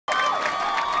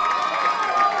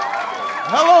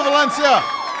Hello, Valencia.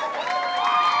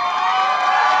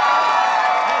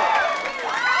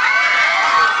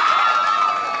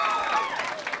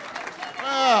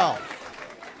 Well,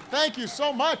 thank you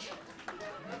so much.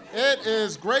 It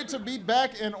is great to be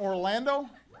back in Orlando.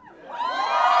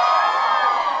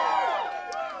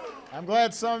 I'm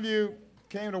glad some of you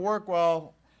came to work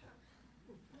while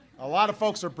a lot of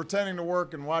folks are pretending to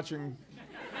work and watching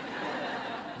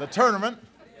the tournament.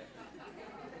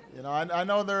 You know, I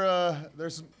know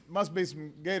there's must be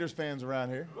some Gators fans around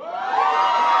here.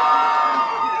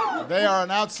 They are an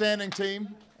outstanding team.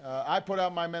 I put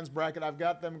out my men's bracket. I've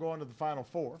got them going to the Final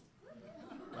Four.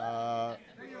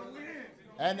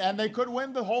 And they could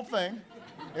win the whole thing,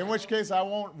 in which case I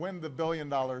won't win the $1 billion.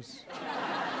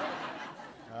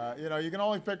 You know, you can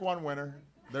only pick one winner.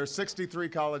 There's 63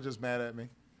 colleges mad at me.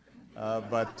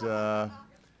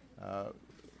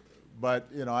 But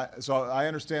you know, so I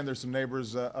understand there's some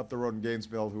neighbors up the road in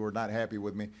Gainesville who are not happy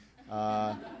with me.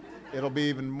 It'll be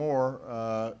even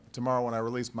more tomorrow when I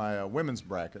release my women's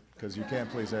bracket, because you can't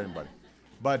please everybody.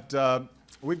 But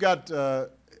we've got you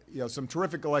know, some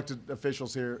terrific elected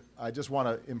officials here. I just want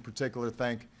to, in particular,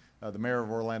 thank the mayor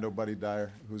of Orlando, Buddy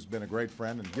Dyer, who's been a great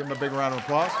friend, and give him a big round of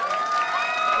applause.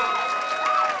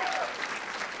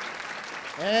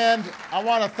 And I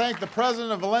want to thank the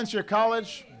president of Valencia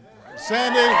College,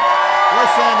 Sandy. Where's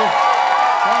Sandy?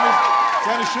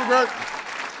 Sandy Schubert.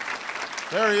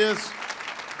 There he is.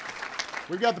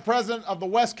 We've got the president of the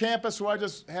West Campus, who I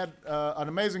just had an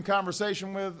amazing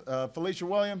conversation with, Felicia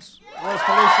Williams. Where's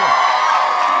Felicia?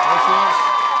 There she is.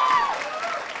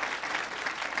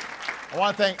 I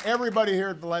want to thank everybody here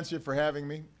at Valencia for having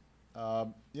me.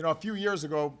 You know, a few years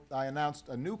ago, I announced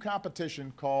a new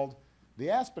competition called the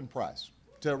Aspen Prize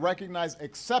to recognize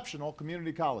exceptional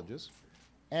community colleges.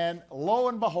 And lo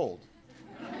and behold,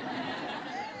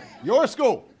 your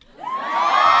school,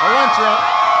 Valencia,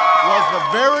 was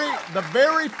the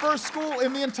very first school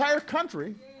in the entire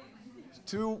country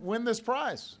to win this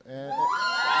prize. Which,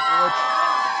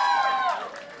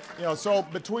 you know, so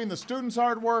between the students'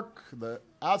 hard work, the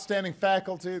outstanding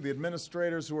faculty, the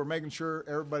administrators who are making sure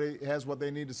everybody has what they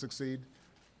need to succeed,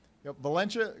 you know,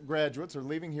 Valencia graduates are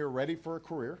leaving here ready for a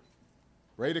career,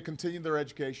 ready to continue their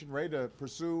education, ready to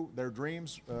pursue their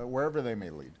dreams wherever they may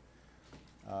lead.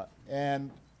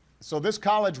 And so this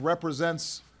college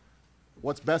represents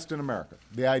what's best in America.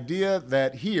 The idea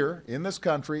that here in this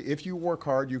country, if you work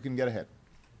hard, you can get ahead.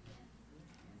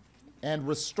 And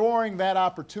restoring that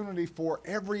opportunity for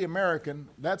every American,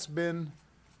 that's been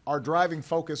our driving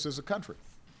focus as a country.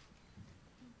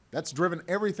 That's driven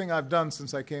everything I've done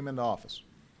since I came into office.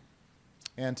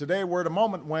 And today we're at a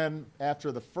moment when,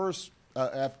 after the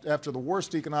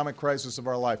worst economic crisis of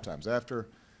our lifetimes, after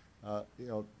you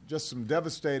know, just some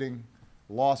devastating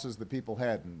losses that people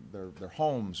had in their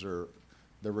homes or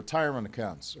their retirement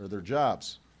accounts or their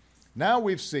jobs, now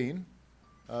we've seen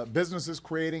businesses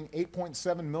creating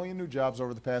 8.7 million new jobs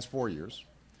over the past 4 years.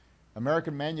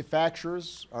 American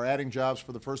manufacturers are adding jobs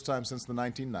for the first time since the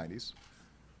 1990s.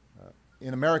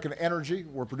 In American energy,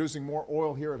 we're producing more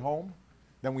oil here at home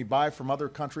than we buy from other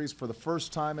countries for the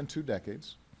first time in 2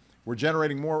 decades. We're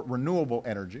generating more renewable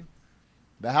energy.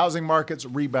 The housing market's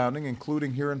rebounding,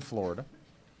 including here in Florida.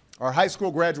 Our high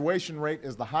school graduation rate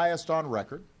is the highest on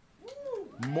record.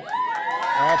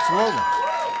 Absolutely.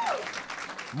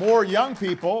 More young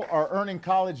people are earning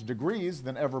college degrees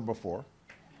than ever before.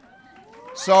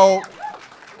 So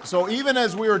even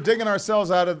as we were digging ourselves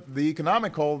out of the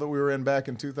economic hole that we were in back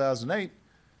in 2008,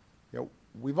 you know,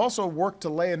 we've also worked to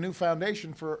lay a new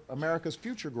foundation for America's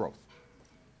future growth.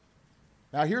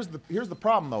 Now, here's the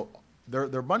problem, though. There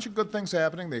are a bunch of good things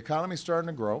happening. The economy's starting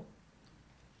to grow.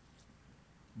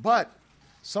 But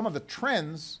some of the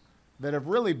trends that have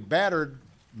really battered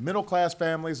middle-class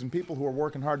families and people who are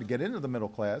working hard to get into the middle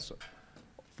class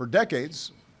for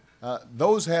decades,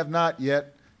 those have not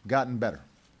yet gotten better.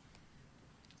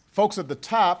 Folks at the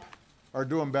top are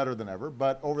doing better than ever,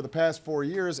 but over the past 4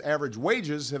 years, average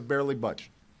wages have barely budged.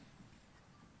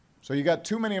 So you got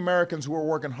too many Americans who are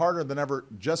working harder than ever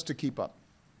just to keep up.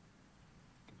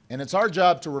 And it's our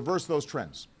job to reverse those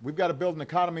trends. We've got to build an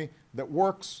economy that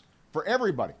works for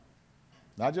everybody,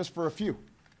 not just for a few.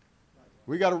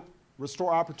 We've got to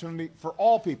restore opportunity for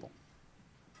all people.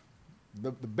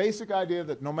 The basic idea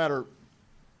that no matter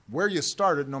where you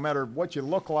started, no matter what you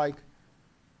look like,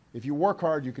 if you work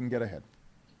hard, you can get ahead.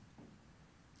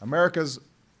 America's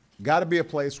got to be a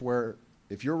place where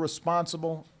if you're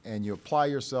responsible and you apply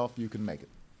yourself, you can make it.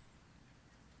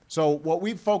 So what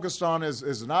we've focused on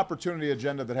is an opportunity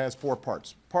agenda that has 4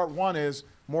 parts. Part 1 is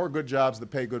more good jobs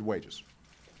that pay good wages.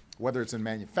 whether it's in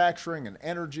manufacturing and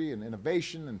energy and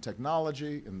innovation and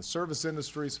technology and the service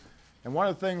industries. And one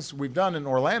of the things we've done in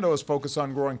Orlando is focus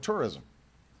on growing tourism.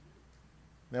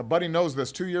 Now, Buddy knows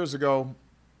this. 2 years ago,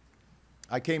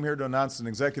 I came here to announce an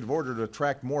executive order to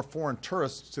attract more foreign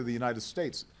tourists to the United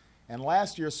States. And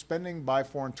last year, spending by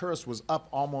foreign tourists was up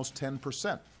almost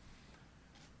 10%.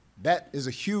 That is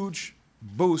a huge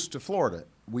boost to Florida.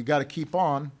 We got to keep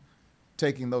on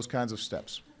taking those kinds of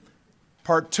steps.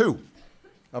 Part 2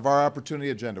 of our opportunity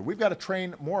agenda. We've got to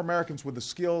train more Americans with the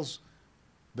skills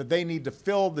that they need to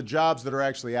fill the jobs that are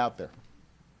actually out there.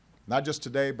 Not just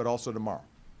today, but also tomorrow.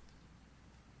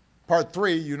 Part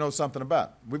 3, you know something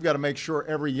about. We've got to make sure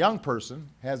every young person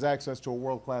has access to a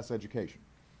world-class education.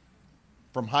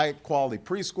 From high-quality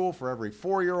preschool for every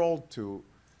 4-year-old to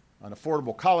an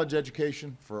affordable college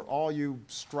education for all you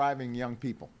striving young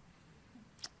people.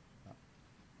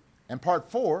 And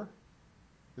part 4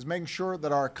 is making sure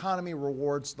that our economy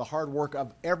rewards the hard work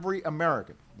of every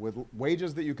American with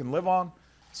wages that you can live on,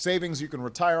 savings you can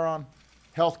retire on,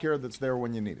 health care that's there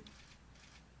when you need it.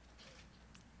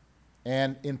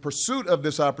 And in pursuit of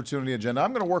this opportunity agenda,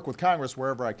 I'm going to work with Congress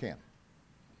wherever I can.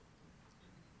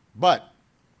 But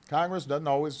Congress doesn't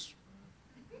always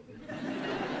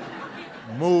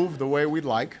move the way we'd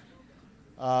like.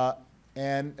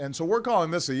 And so we're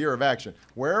calling this a year of action.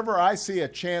 Wherever I see a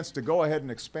chance to go ahead and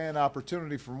expand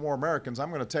opportunity for more Americans, I'm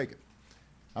going to take it.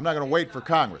 I'm not going to wait for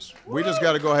Congress. We just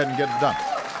got to go ahead and get it done.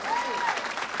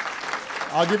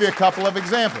 I'll give you a couple of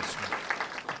examples.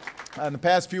 In the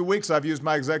past few weeks, I've used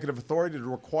my executive authority to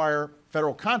require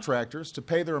federal contractors to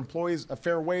pay their employees a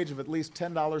fair wage of at least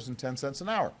 $10.10 an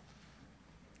hour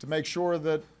to make sure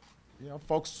that,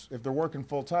 folks, if they're working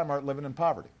full-time, aren't living in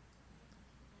poverty.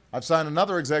 I've signed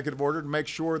another executive order to make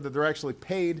sure that they're actually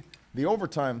paid the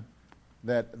overtime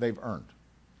that they've earned,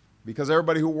 because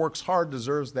everybody who works hard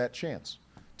deserves that chance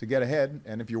to get ahead,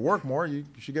 and if you work more, you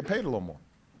should get paid a little more.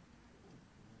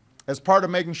 As part of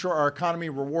making sure our economy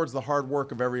rewards the hard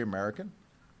work of every American,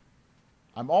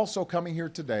 I'm also coming here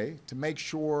today to make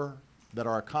sure that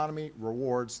our economy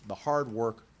rewards the hard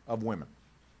work of women.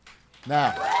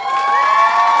 Now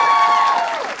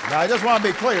I just want to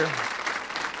be clear.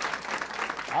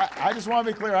 I just want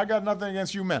to be clear. I got nothing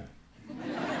against you men.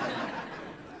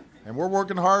 And we're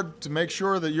working hard to make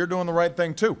sure that you're doing the right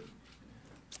thing too.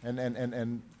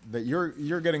 And that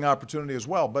you're getting opportunity as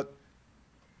well. But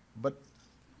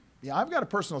yeah, I've got a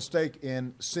personal stake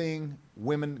in seeing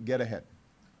women get ahead.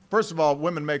 First of all,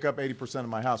 women make up 80% of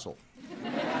my household.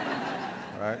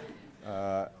 All right?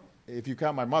 If you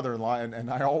count my mother-in-law, and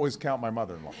I always count my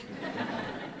mother-in-law.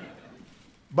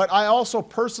 But I also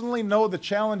personally know the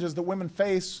challenges that women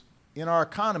face in our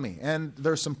economy, and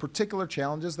there's some particular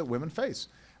challenges that women face.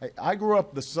 I grew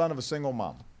up the son of a single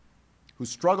mom who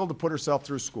struggled to put herself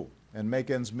through school and make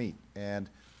ends meet and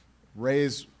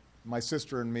raise my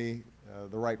sister and me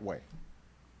the right way.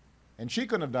 And she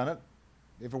couldn't have done it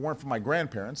if it weren't for my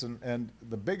grandparents. And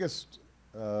the biggest,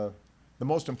 the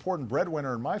most important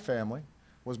breadwinner in my family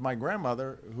was my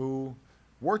grandmother, who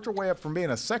worked her way up from being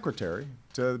a secretary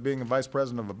to being a vice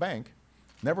president of a bank,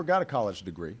 never got a college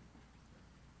degree,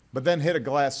 but then hit a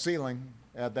glass ceiling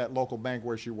at that local bank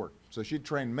where she worked. So she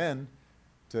trained men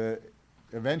to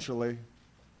eventually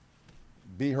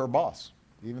be her boss,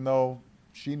 even though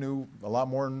she knew a lot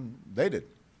more than they did.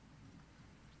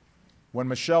 When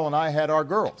Michelle and I had our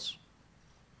girls,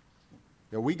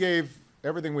 we gave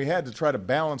everything we had to try to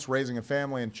balance raising a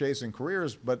family and chasing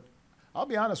careers, but I'll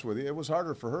be honest with you, it was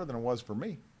harder for her than it was for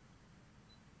me.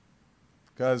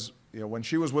 Because when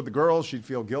she was with the girls, she'd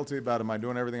feel guilty about, am I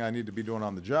doing everything I need to be doing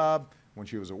on the job? When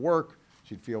she was at work,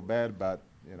 she'd feel bad about,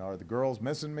 are the girls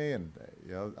missing me? And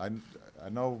I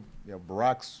know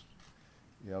Barack's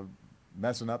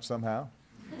messing up somehow.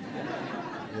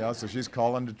 So she's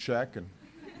calling to check.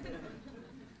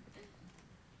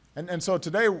 And so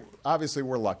today, obviously,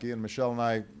 we're lucky, and Michelle and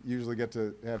I usually get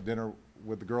to have dinner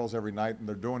with the girls every night, and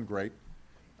they're doing great.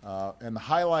 And the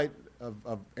highlight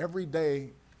of every day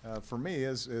for me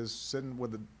is sitting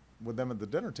with them at the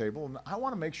dinner table, and I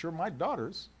want to make sure my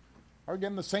daughters are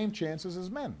getting the same chances as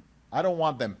men. I don't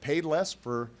want them paid less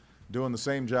for doing the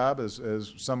same job as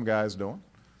some guys doing.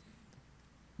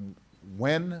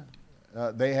 When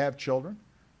they have children,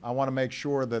 I want to make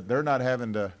sure that they're not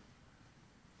having to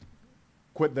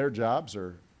quit their jobs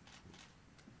or,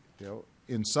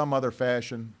 in some other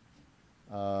fashion,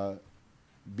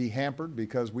 be hampered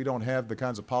because we don't have the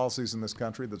kinds of policies in this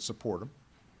country that support them.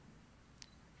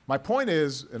 My point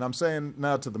is, and I'm saying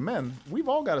now to the men, we've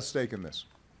all got a stake in this.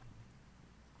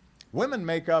 Women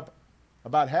make up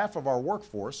about half of our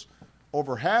workforce.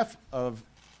 Over half of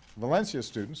Valencia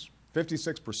students,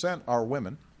 56%, are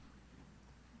women.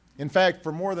 In fact,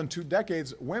 for more than 2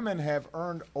 decades, women have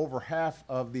earned over half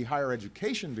of the higher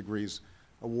education degrees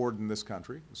awarded in this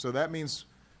country. So that means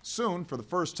soon, for the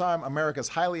first time, America's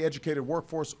highly educated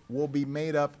workforce will be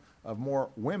made up of more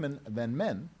women than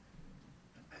men.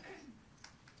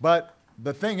 But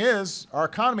the thing is, our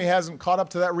economy hasn't caught up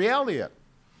to that reality yet.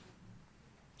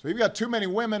 So you've got too many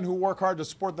women who work hard to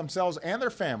support themselves and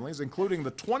their families, including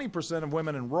the 20% of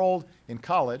women enrolled in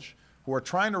college who are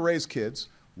trying to raise kids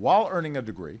while earning a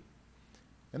degree,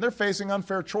 and they're facing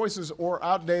unfair choices or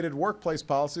outdated workplace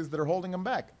policies that are holding them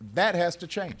back. That has to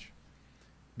change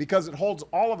because it holds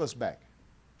all of us back.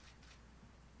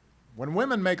 When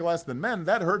women make less than men,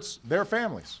 that hurts their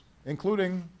families,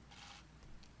 including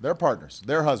their partners,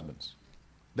 their husbands,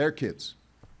 their kids.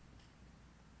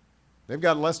 They've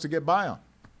got less to get by on.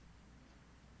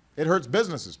 It hurts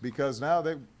businesses because now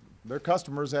their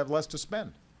customers have less to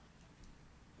spend.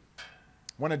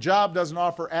 When a job doesn't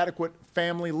offer adequate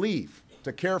family leave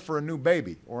to care for a new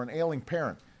baby or an ailing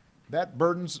parent, that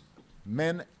burdens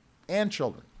men and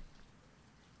children.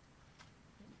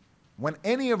 When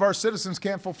any of our citizens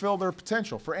can't fulfill their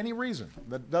potential for any reason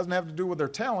that doesn't have to do with their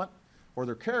talent or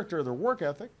their character or their work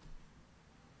ethic,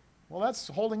 well, that's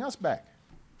holding us back.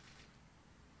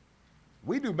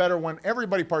 We do better when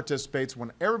everybody participates,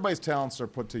 when everybody's talents are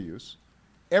put to use.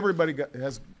 Everybody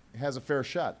has a fair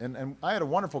shot. And I had a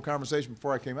wonderful conversation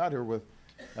before I came out here with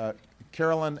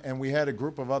Carolyn, and we had a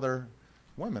group of other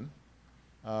women,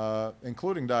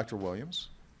 including Dr. Williams.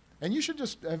 And you should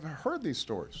just have heard these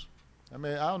stories. I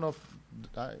mean, I don't know if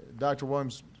Dr.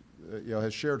 Williams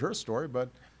has shared her story, but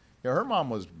her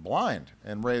mom was blind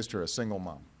and raised her a single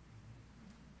mom.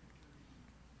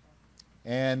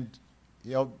 And,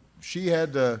 she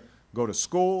had to go to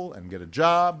school and get a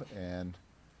job, and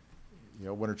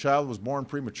when her child was born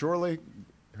prematurely,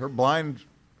 her blind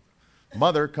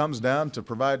mother comes down to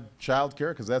provide child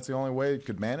care because that's the only way it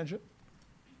could manage it.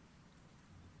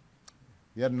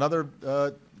 You had another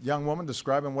young woman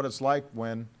describing what it's like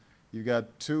when you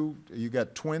got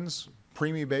twins,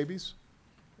 preemie babies,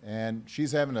 and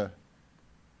she's having to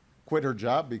quit her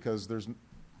job because there's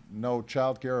no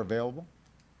child care available,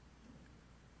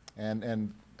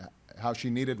 and how she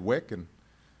needed WIC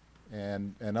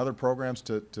and other programs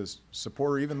to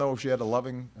support her, even though she had a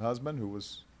loving husband who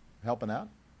was helping out.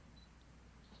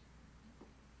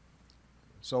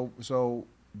 So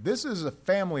this is a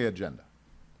family agenda,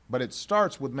 but it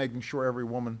starts with making sure every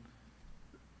woman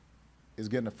is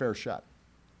getting a fair shot.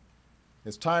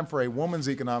 It's time for a woman's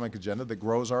economic agenda that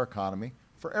grows our economy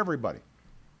for everybody.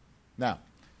 Now,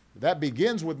 that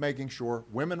begins with making sure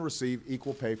women receive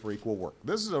equal pay for equal work.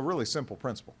 This is a really simple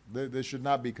principle. This should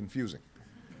not be confusing.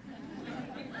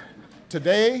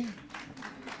 Today,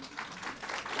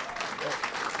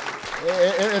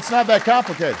 it's not that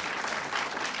complicated.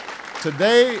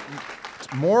 Today,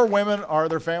 more women are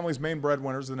their family's main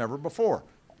breadwinners than ever before.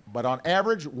 But on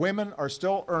average, women are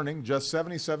still earning just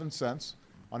 77 cents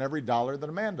on every dollar that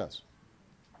a man does.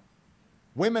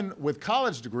 Women with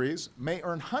college degrees may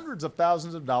earn hundreds of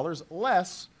thousands of dollars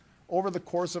less over the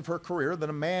course of her career than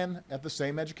a man at the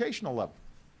same educational level.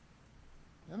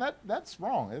 And that's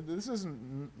wrong. This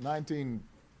isn't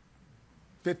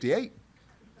 1958.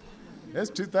 It's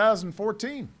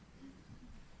 2014.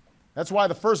 That's why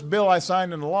the first bill I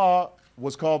signed into law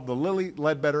was called the Lilly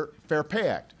Ledbetter Fair Pay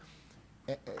Act.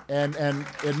 And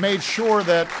it made sure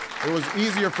that it was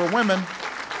easier for women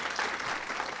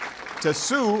to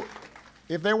sue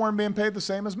if they weren't being paid the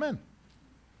same as men.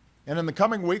 And in the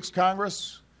coming weeks,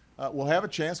 Congress will have a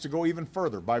chance to go even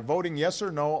further by voting yes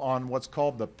or no on what's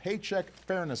called the Paycheck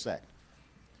Fairness Act.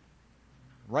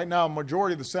 Right now, a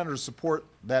majority of the senators support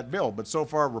that bill, but so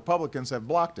far Republicans have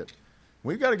blocked it.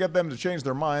 We've got to get them to change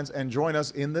their minds and join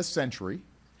us in this century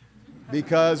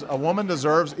because a woman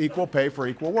deserves equal pay for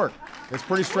equal work. It's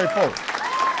pretty straightforward.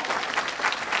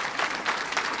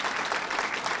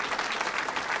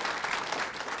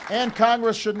 And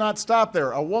Congress should not stop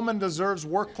there. A woman deserves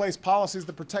workplace policies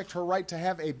that protect her right to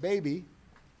have a baby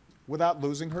without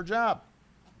losing her job.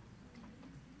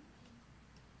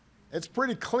 It's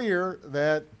pretty clear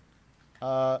that,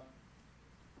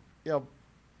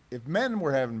 if men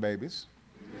were having babies,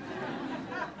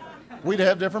 we'd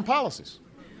have different policies,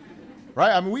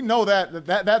 right? I mean, we know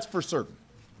that's for certain.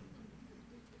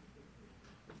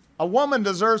 A woman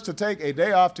deserves to take a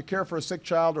day off to care for a sick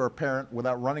child or a parent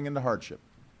without running into hardship.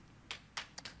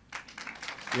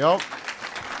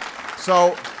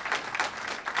 So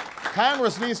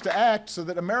Congress needs to act so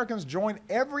that Americans join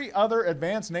every other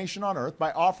advanced nation on earth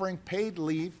by offering paid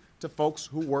leave to folks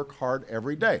who work hard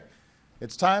every day.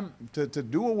 It's time to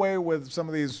do away with some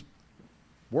of these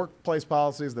workplace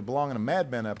policies that belong in a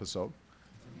Mad Men episode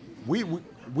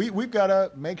we've got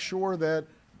to make sure that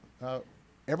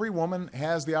every woman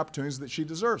has the opportunities that she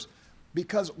deserves.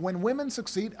 Because when women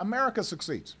succeed, America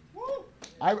succeeds.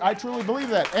 I truly believe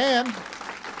that. And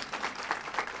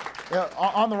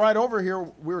on the ride over here,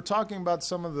 we were talking about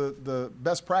some of the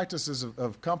best practices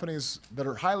of companies that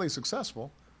are highly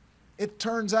successful. It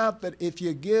turns out that if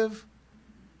you give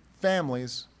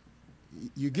families,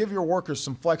 you give your workers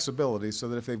some flexibility so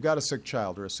that if they've got a sick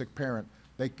child or a sick parent,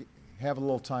 they have a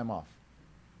little time off.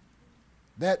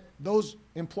 That those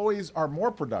employees are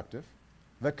more productive,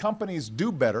 the companies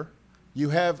do better, you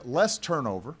have less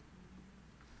turnover.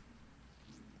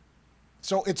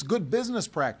 So it's good business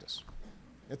practice.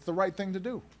 It's the right thing to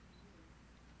do.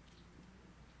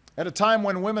 At a time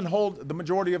when women hold the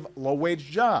majority of low-wage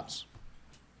jobs,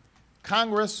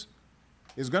 Congress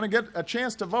is going to get a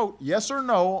chance to vote yes or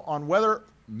no on whether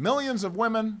millions of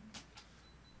women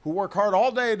who work hard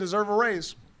all day deserve a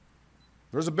raise.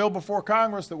 There's a bill before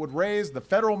Congress that would raise the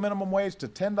federal minimum wage to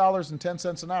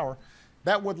 $10.10 an hour.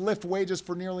 That would lift wages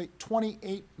for nearly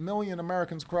 28 million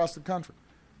Americans across the country.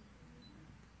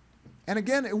 And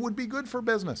again, it would be good for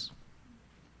business.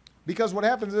 Because what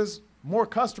happens is more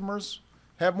customers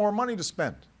have more money to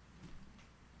spend.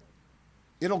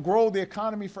 It'll grow the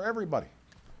economy for everybody.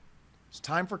 It's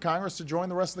time for Congress to join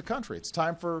the rest of the country. It's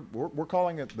time for, we're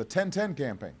calling it the 10-10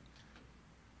 campaign.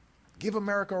 Give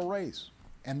America a raise.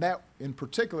 And that, in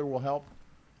particular, will help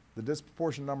the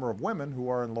disproportionate number of women who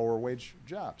are in lower wage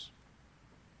jobs.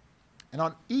 And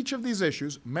on each of these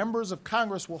issues, members of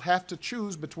Congress will have to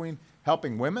choose between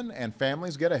helping women and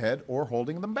families get ahead or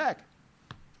holding them back.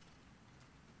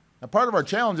 Now, part of our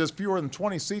challenge is fewer than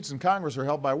 20 seats in Congress are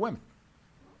held by women.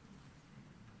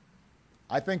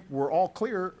 I think we're all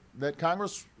clear that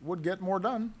Congress would get more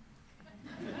done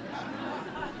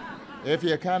if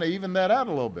you kind of even that out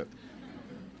a little bit.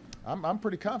 I'm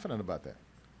pretty confident about that.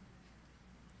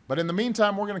 But in the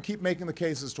meantime, we're going to keep making the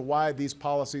case as to why these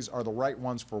policies are the right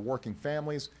ones for working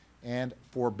families and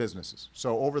for businesses.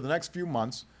 So over the next few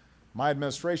months, my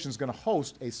administration is going to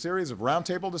host a series of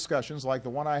roundtable discussions like the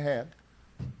one I had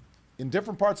in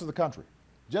different parts of the country,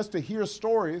 just to hear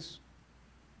stories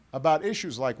about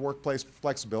issues like workplace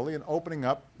flexibility and opening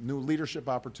up new leadership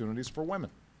opportunities for women.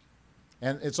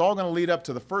 And it's all going to lead up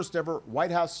to the first ever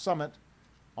White House Summit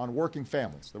on working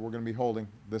families that we're going to be holding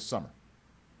this summer.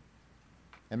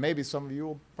 And maybe some of you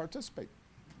will participate,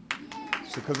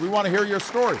 because we want to hear your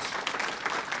stories.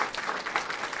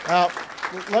 Now,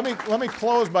 let me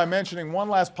close by mentioning one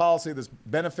last policy that's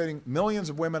benefiting millions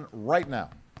of women right now,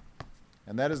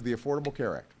 and that is the Affordable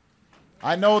Care Act.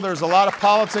 I know there's a lot of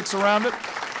politics around it.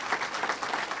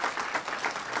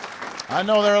 I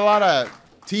know there are a lot of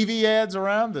TV ads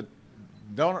around that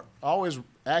don't always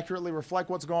accurately reflect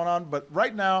what's going on, but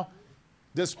right now,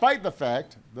 despite the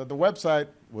fact that the website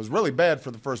was really bad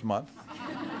for the first month,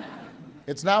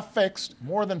 it's now fixed.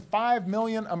 More than 5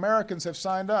 million Americans have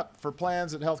signed up for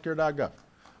plans at healthcare.gov.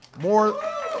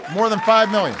 More than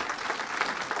 5 million.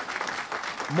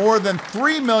 More than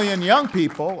 3 million young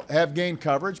people have gained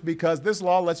coverage because this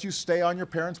law lets you stay on your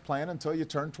parents' plan until you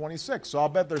turn 26. So I'll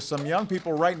bet there's some young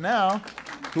people right now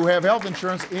who have health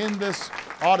insurance in this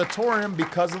auditorium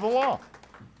because of the law.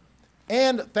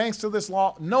 And thanks to this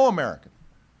law, no American,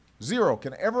 zero,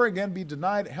 can ever again be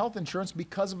denied health insurance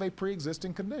because of a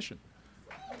pre-existing condition.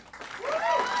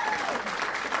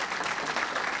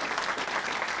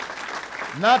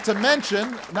 Not to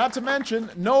mention,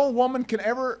 no woman can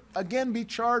ever again be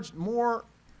charged more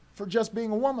for just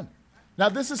being a woman. Now,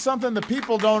 this is something that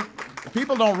people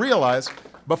don't realize.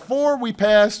 Before we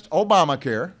passed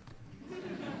Obamacare,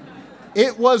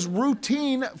 it was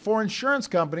routine for insurance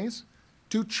companies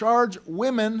to charge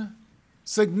women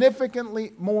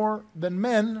significantly more than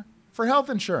men for health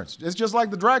insurance. It's just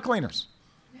like the dry cleaners.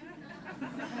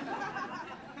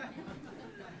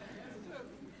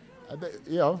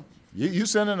 You know, you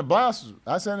send in a blouse,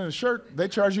 I send in a shirt, they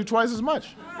charge you twice as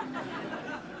much.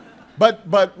 But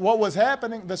what was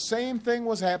happening, the same thing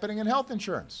was happening in health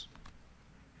insurance.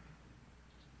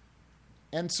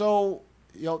 And so,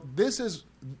 you know,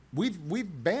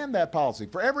 we've banned that policy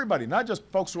for everybody, not just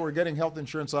folks who are getting health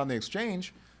insurance on the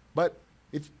exchange, but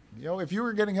if you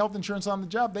were getting health insurance on the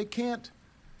job, they can't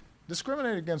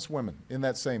discriminate against women in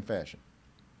that same fashion.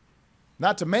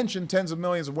 Not to mention, tens of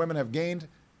millions of women have gained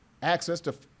access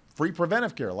to free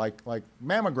preventive care, like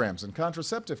mammograms and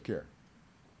contraceptive care.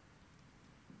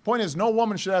 Point is, no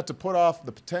woman should have to put off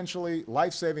the potentially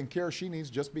life-saving care she needs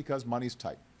just because money's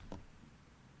tight.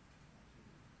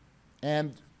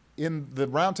 And in the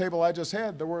roundtable I just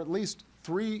had, there were at least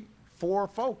 3-4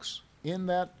 folks in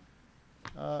that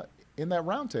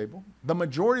roundtable. The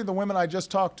majority of the women I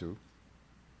just talked to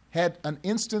had an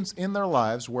instance in their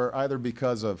lives where either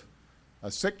because of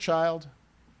a sick child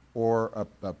or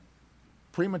a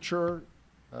premature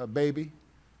baby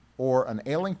or an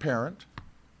ailing parent,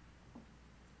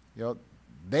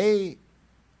 they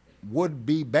would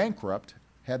be bankrupt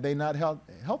had they not had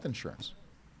health insurance.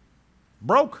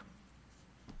 Broke.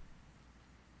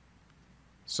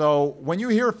 So when you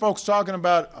hear folks talking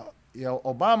about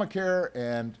Obamacare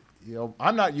and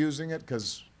I'm not using it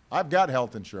because I've got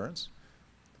health insurance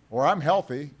or I'm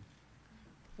healthy,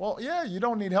 well, yeah, you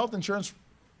don't need health insurance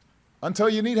until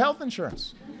you need health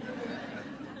insurance.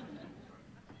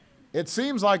 It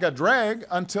seems like a drag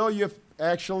until you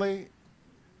actually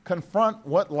confront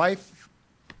what life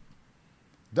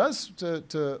does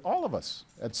to all of us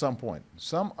at some point.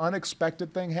 Some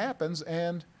unexpected thing happens,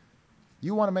 and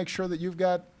you want to make sure that you've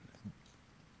got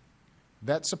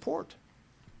that support.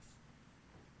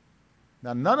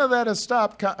 Now, none of that has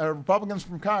stopped Republicans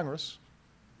from Congress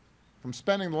from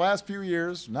spending the last few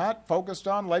years not focused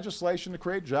on legislation to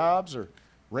create jobs or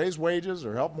raise wages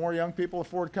or help more young people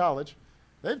afford college.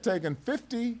 They've taken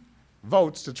 50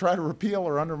 votes to try to repeal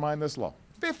or undermine this law.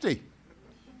 50.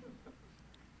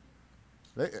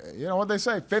 You know what they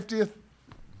say, 50th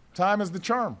time is the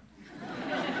charm.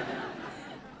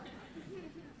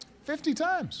 50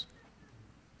 times.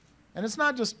 And it's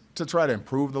not just to try to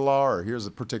improve the law or here's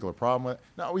a particular problem with it.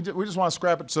 No, we just want to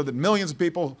scrap it so that millions of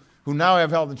people who now have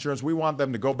health insurance, we want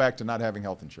them to go back to not having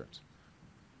health insurance.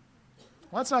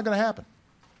 Well, that's not going to happen.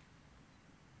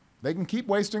 They can keep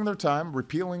wasting their time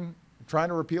trying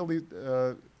to repeal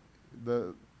the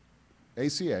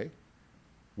ACA.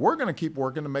 We're going to keep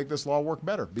working to make this law work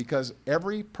better because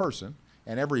every person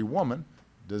and every woman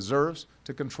deserves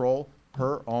to control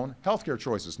her own health care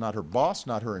choices, not her boss,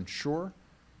 not her insurer,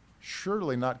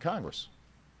 surely not Congress.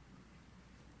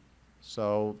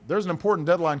 So there's an important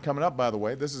deadline coming up, by the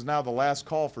way. This is now the last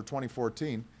call for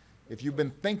 2014. If you've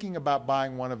been thinking about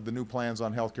buying one of the new plans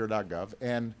on healthcare.gov,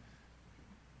 and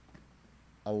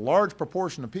a large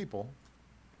proportion of people,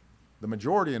 the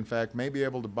majority, in fact, may be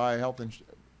able to buy health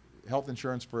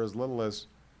insurance for as little as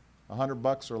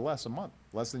 $100 or less a month,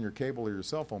 less than your cable or your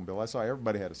cell phone bill. I saw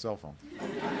everybody had a cell phone.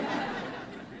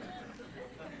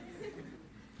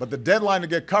 But the deadline to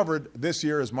get covered this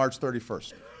year is March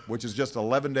 31st, which is just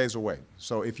 11 days away.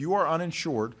 So if you are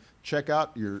uninsured, check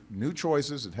out your new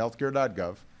choices at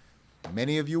healthcare.gov.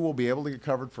 Many of you will be able to get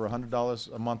covered for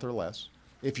 $100 a month or less.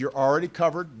 If you're already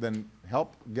covered, then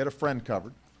help get a friend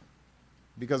covered,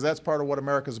 because that's part of what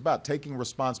America's about, taking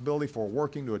responsibility for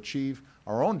working to achieve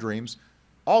our own dreams,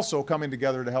 also coming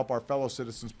together to help our fellow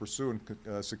citizens pursue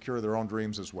and secure their own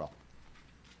dreams as well.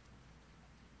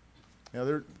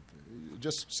 There are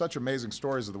just such amazing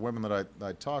stories of the women that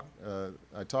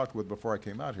I talked with before I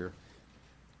came out here.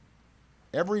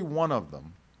 Every one of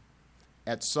them,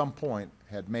 at some point,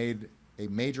 had made a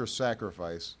major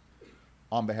sacrifice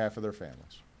on behalf of their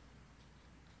families.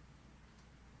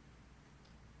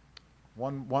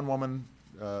 One woman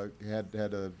had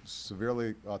a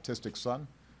severely autistic son,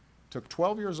 took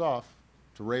 12 years off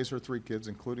to raise her 3 kids,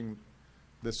 including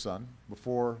this son,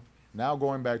 before now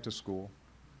going back to school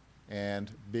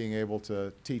and being able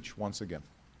to teach once again.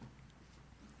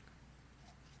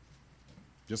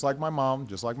 Just like my mom,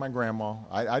 just like my grandma,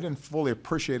 I didn't fully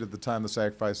appreciate at the time the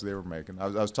sacrifices they were making. I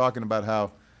was talking about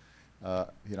how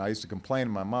I used to complain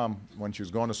to my mom when she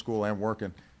was going to school and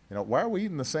working, why are we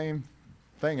eating the same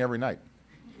thing every night?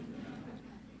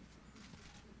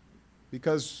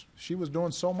 Because she was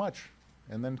doing so much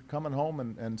and then coming home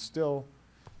and still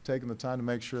taking the time to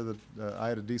make sure that I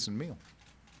had a decent meal.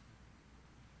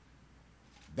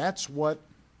 That's what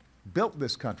built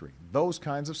this country, those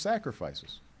kinds of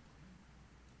sacrifices.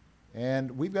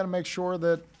 And we've got to make sure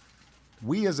that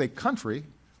we as a country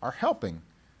are helping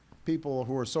people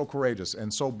who are so courageous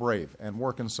and so brave and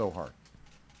working so hard.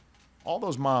 All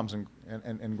those moms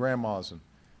and grandmas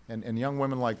and young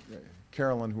women like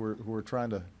Carolyn who are trying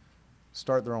to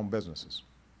start their own businesses.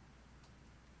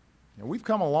 We've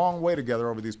come a long way together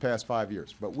over these past 5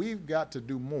 years, but we've got to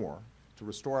do more to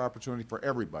restore opportunity for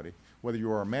everybody, whether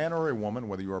you are a man or a woman,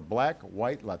 whether you are black,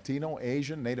 white, Latino,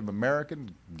 Asian, Native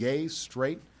American, gay,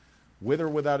 straight, with or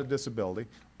without a disability.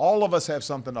 All of us have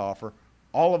something to offer.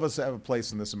 All of us have a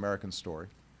place in this American story.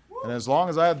 And as long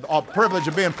as I have the privilege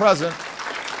of being president,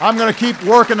 I'm going to keep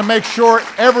working to make sure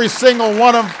every single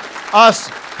one of us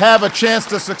have a chance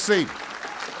to succeed.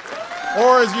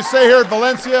 Or as you say here at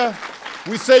Valencia,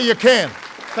 we say you can.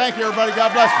 Thank you, everybody.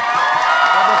 God bless you.